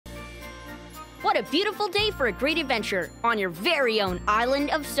What a beautiful day for a great adventure on your very own Island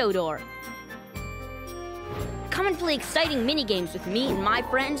of Sodor. Come and play exciting mini-games with me and my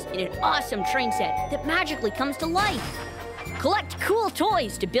friends in an awesome train set that magically comes to life. Collect cool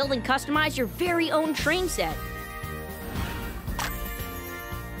toys to build and customize your very own train set.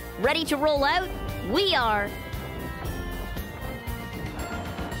 Ready to roll out? We are!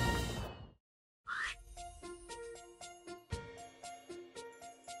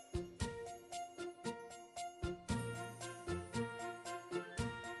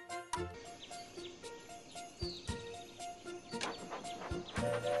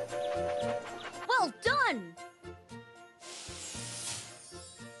 Well done!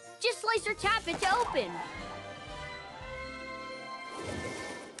 Just slice or tap it to open.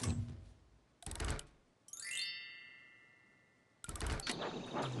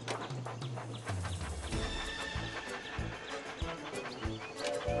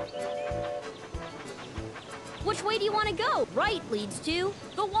 Which way do you want to go? Right leads to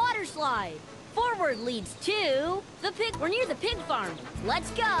the water slide. Forward leads to the pig. We're near the pig farm.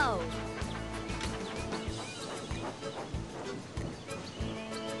 Let's go.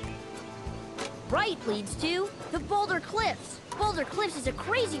 Right leads to the Boulder Cliffs. Boulder Cliffs is a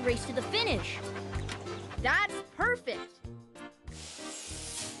crazy race to the finish. That's perfect.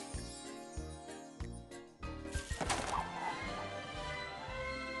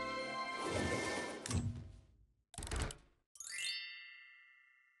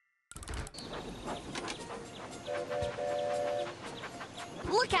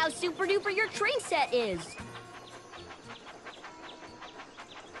 Look how super duper your train set is.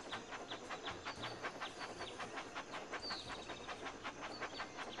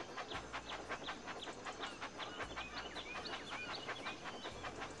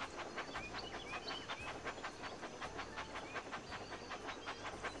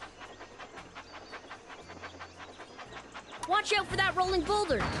 Watch out for that rolling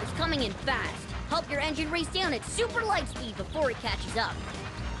boulder. It's coming in fast. Help your engine race down at super light speed before it catches up.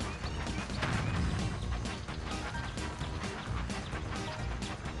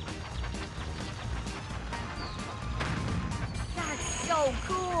 That's so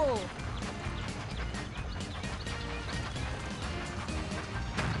cool.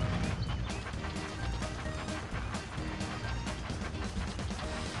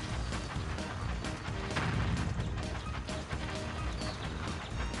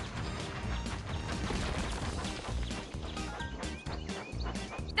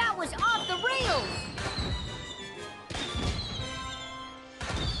 Was off the rails!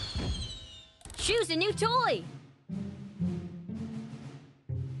 Choose a new toy!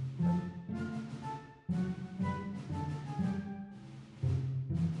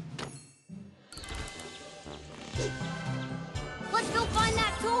 Let's go find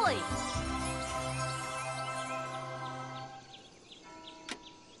that toy!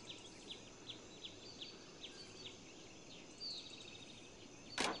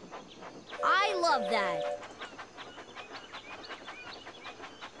 I love that!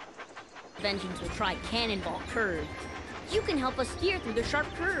 Engines will try Cannonball Curve. You can help us steer through the sharp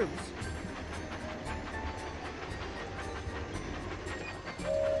curves.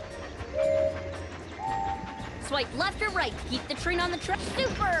 Swipe left or right to keep the train on the track.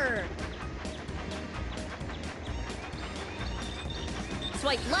 Super!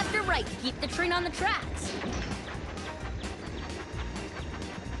 Swipe left or right to keep the train on the tracks.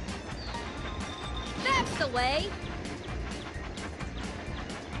 That's the way!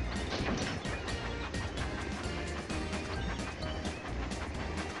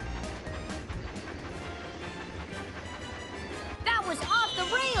 That was off the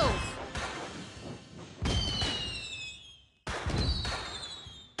rails!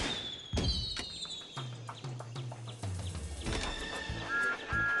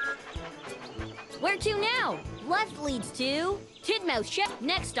 Where to now? Left leads to Tidmouth Shed.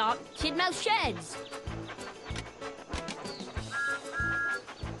 Next stop, Tidmouth Sheds.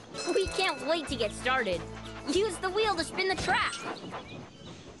 We can't wait to get started. Use the wheel to spin the track.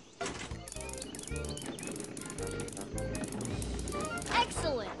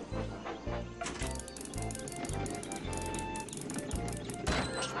 Excellent.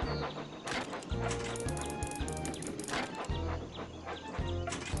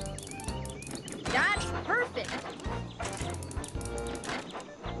 That's perfect.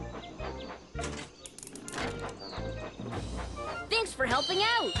 Thanks for helping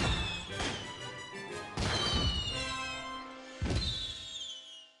out.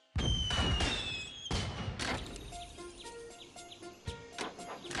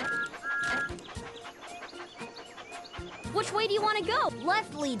 Which way do you want want to go?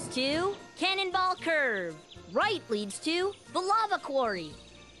 Left leads to Cannonball Curve. Right leads to the Lava Quarry.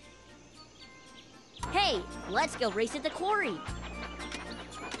 Hey, let's go race at the quarry.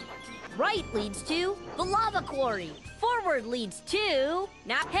 Right leads to the Lava Quarry. Forward leads to...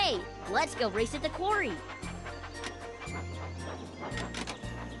 Now, hey, let's go race at the quarry.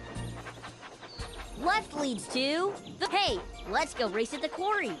 Left leads to the... Hey, let's go race at the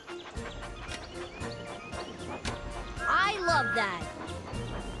quarry. I love that.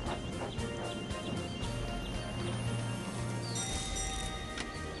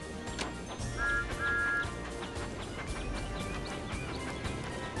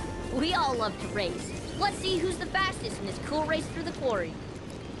 We all love to race. Let's see who's the fastest in this cool race through the quarry.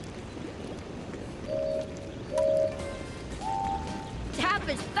 Tap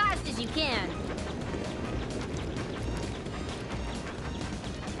as fast as you can.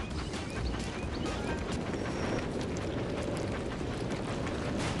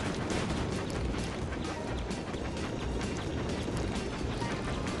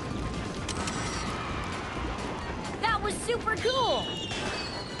 That was super cool!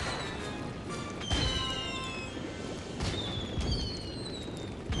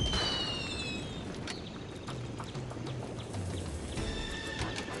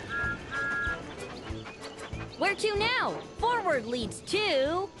 Where to now? Forward leads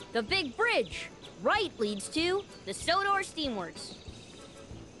to the big bridge. Right leads to the Sodor Steamworks.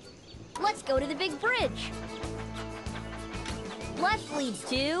 Let's go to the big bridge. Left leads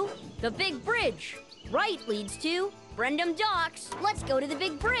to the big bridge. Right leads to Brendam Docks. Let's go to the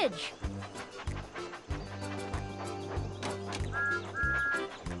big bridge.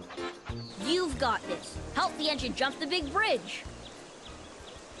 You've got this. Help the engine jump the big bridge.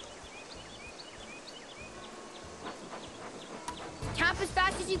 Tap as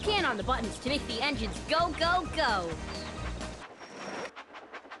fast as you can on the buttons to make the engines go, go, go.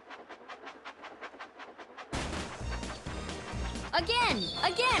 Again,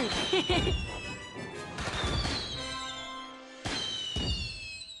 again.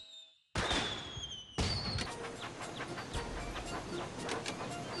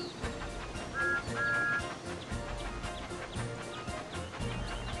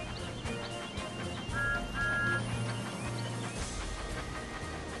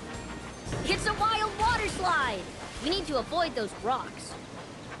 It's a wild water slide! We need to avoid those rocks.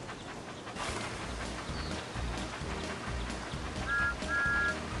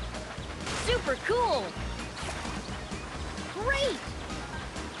 Super cool! Great!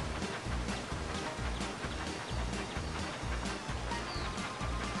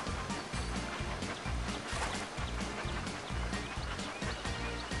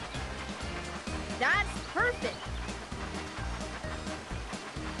 That's perfect!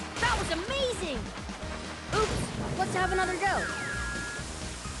 That was amazing! Oops, let's have another go.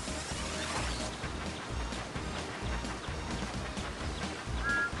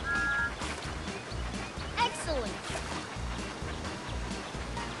 Excellent!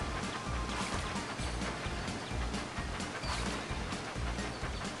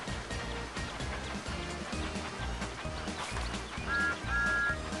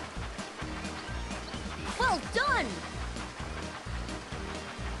 Well done!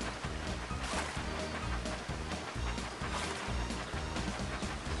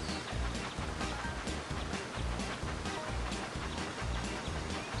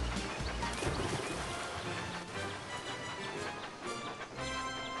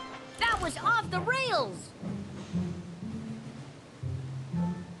 That was off the rails!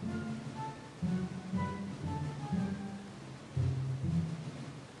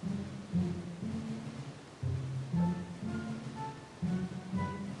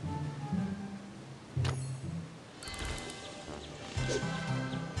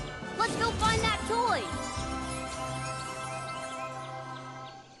 Let's go find that toy!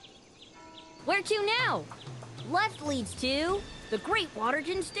 Where to now? Left leads to the Great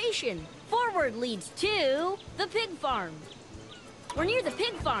Waterton Station. Forward leads to the pig farm. We're near the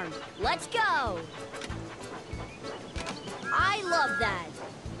pig farm. Let's go! I love that.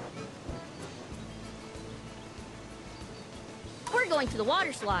 We're going to the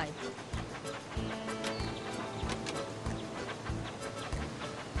water slide.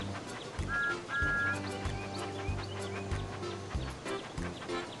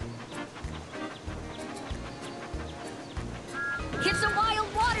 It's a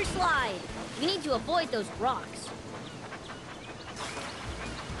wild water slide! We need to avoid those rocks.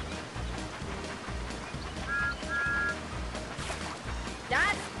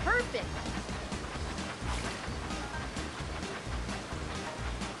 That's perfect!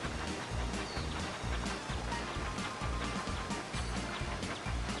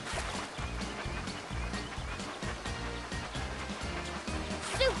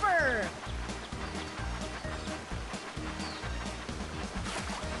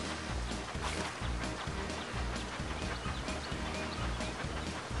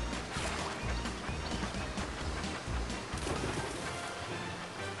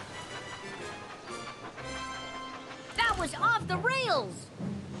 was off the rails!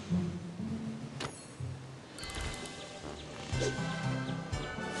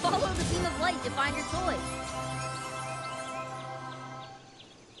 Follow the beam of light to find your toy.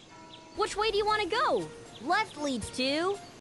 Which way do you want to go? Left leads to